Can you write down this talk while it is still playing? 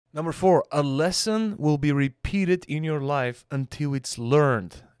Number 4, a lesson will be repeated in your life until it's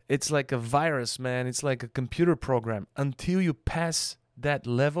learned. It's like a virus, man. It's like a computer program. Until you pass that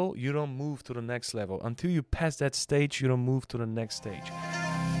level, you don't move to the next level. Until you pass that stage, you don't move to the next stage.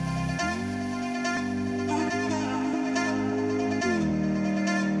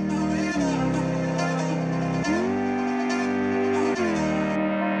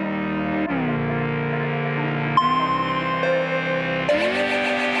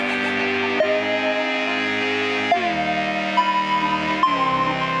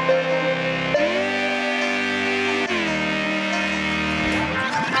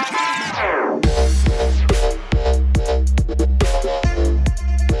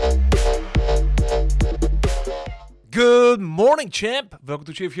 Good morning, champ. Welcome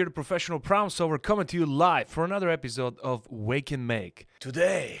to Chief here, the professional problem solver, coming to you live for another episode of Wake and Make.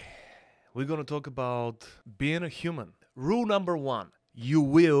 Today, we're going to talk about being a human. Rule number 1, you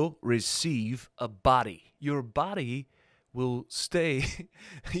will receive a body. Your body will stay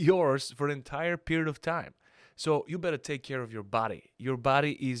yours for the entire period of time. So you better take care of your body. Your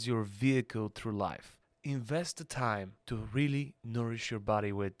body is your vehicle through life. Invest the time to really nourish your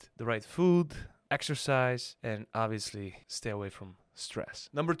body with the right food, exercise, and obviously stay away from stress.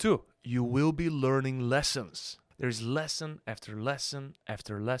 Number 2, you will be learning lessons. There's lesson after lesson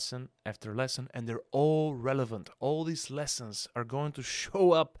after lesson after lesson, and they're all relevant. All these lessons are going to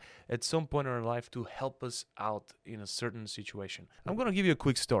show up at some point in our life to help us out in a certain situation. I'm going to give you a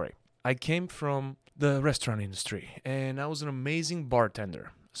quick story. I came from the restaurant industry, and I was an amazing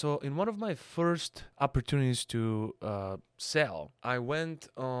bartender. So in one of my first opportunities to sell, I went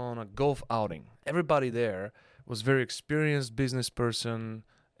on a golf outing. Everybody there was very experienced business person,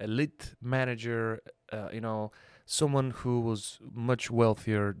 elite manager, someone who was much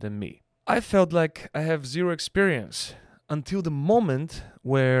wealthier than me. I felt like I have zero experience until the moment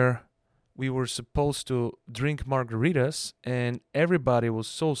where we were supposed to drink margaritas, and everybody was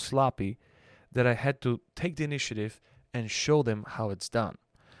so sloppy that I had to take the initiative and show them how it's done.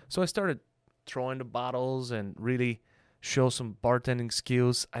 So I started throwing the bottles and really show some bartending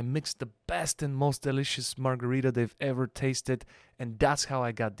skills. I mixed the best and most delicious margarita they've ever tasted, and that's how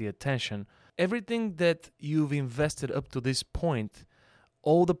I got the attention. Everything that you've invested up to this point,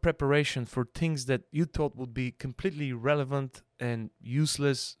 all the preparation for things that you thought would be completely irrelevant and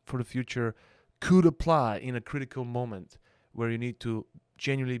useless for the future, could apply in a critical moment where you need to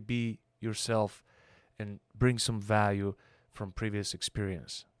genuinely be yourself and bring some value from previous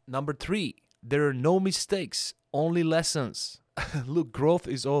experience. Number 3, there are no mistakes, only lessons. Look, growth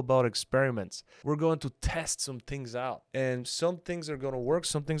is all about experiments. We're going to test some things out, and some things are going to work,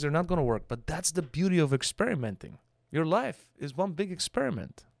 some things are not going to work, but that's the beauty of experimenting. Your life is one big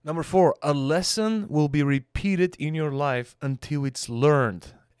experiment. Number 4, a lesson will be repeated in your life until it's learned.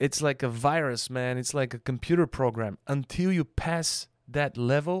 It's like a virus, man. It's like a computer program. Until you pass that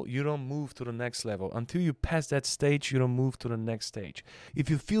level, you don't move to the next level. Until you pass that stage, you don't move to the next stage. If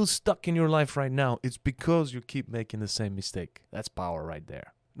you feel stuck in your life right now, it's because you keep making the same mistake. That's power right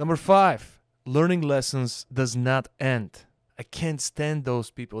there. Number 5, learning lessons does not end. I can't stand those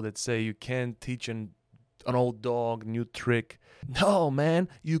people that say you can't teach an old dog a new trick. No, man,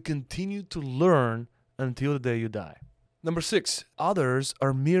 you continue to learn until the day you die. Number 6, others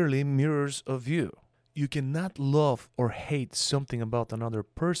are merely mirrors of you. You cannot love or hate something about another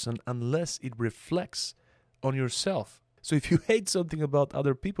person unless it reflects on yourself. So if you hate something about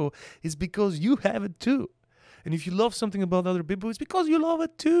other people, it's because you have it too. And if you love something about other people, it's because you love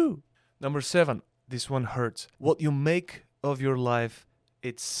it too. Number 7, this one hurts. What you make of your life,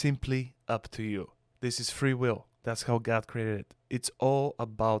 it's simply up to you. This is free will. That's how God created it. It's all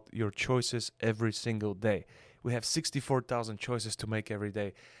about your choices every single day. We have 64,000 choices to make every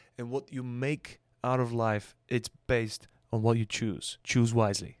day. And what you make out of life, it's based on what you choose. Choose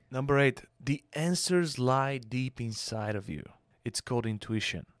wisely. Number 8, the answers lie deep inside of you. It's called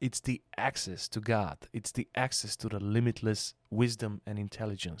intuition. It's the access to God. It's the access to the limitless wisdom and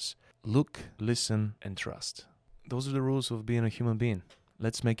intelligence. Look, listen, and trust. Those are the rules of being a human being.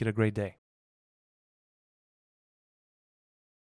 Let's make it a great day.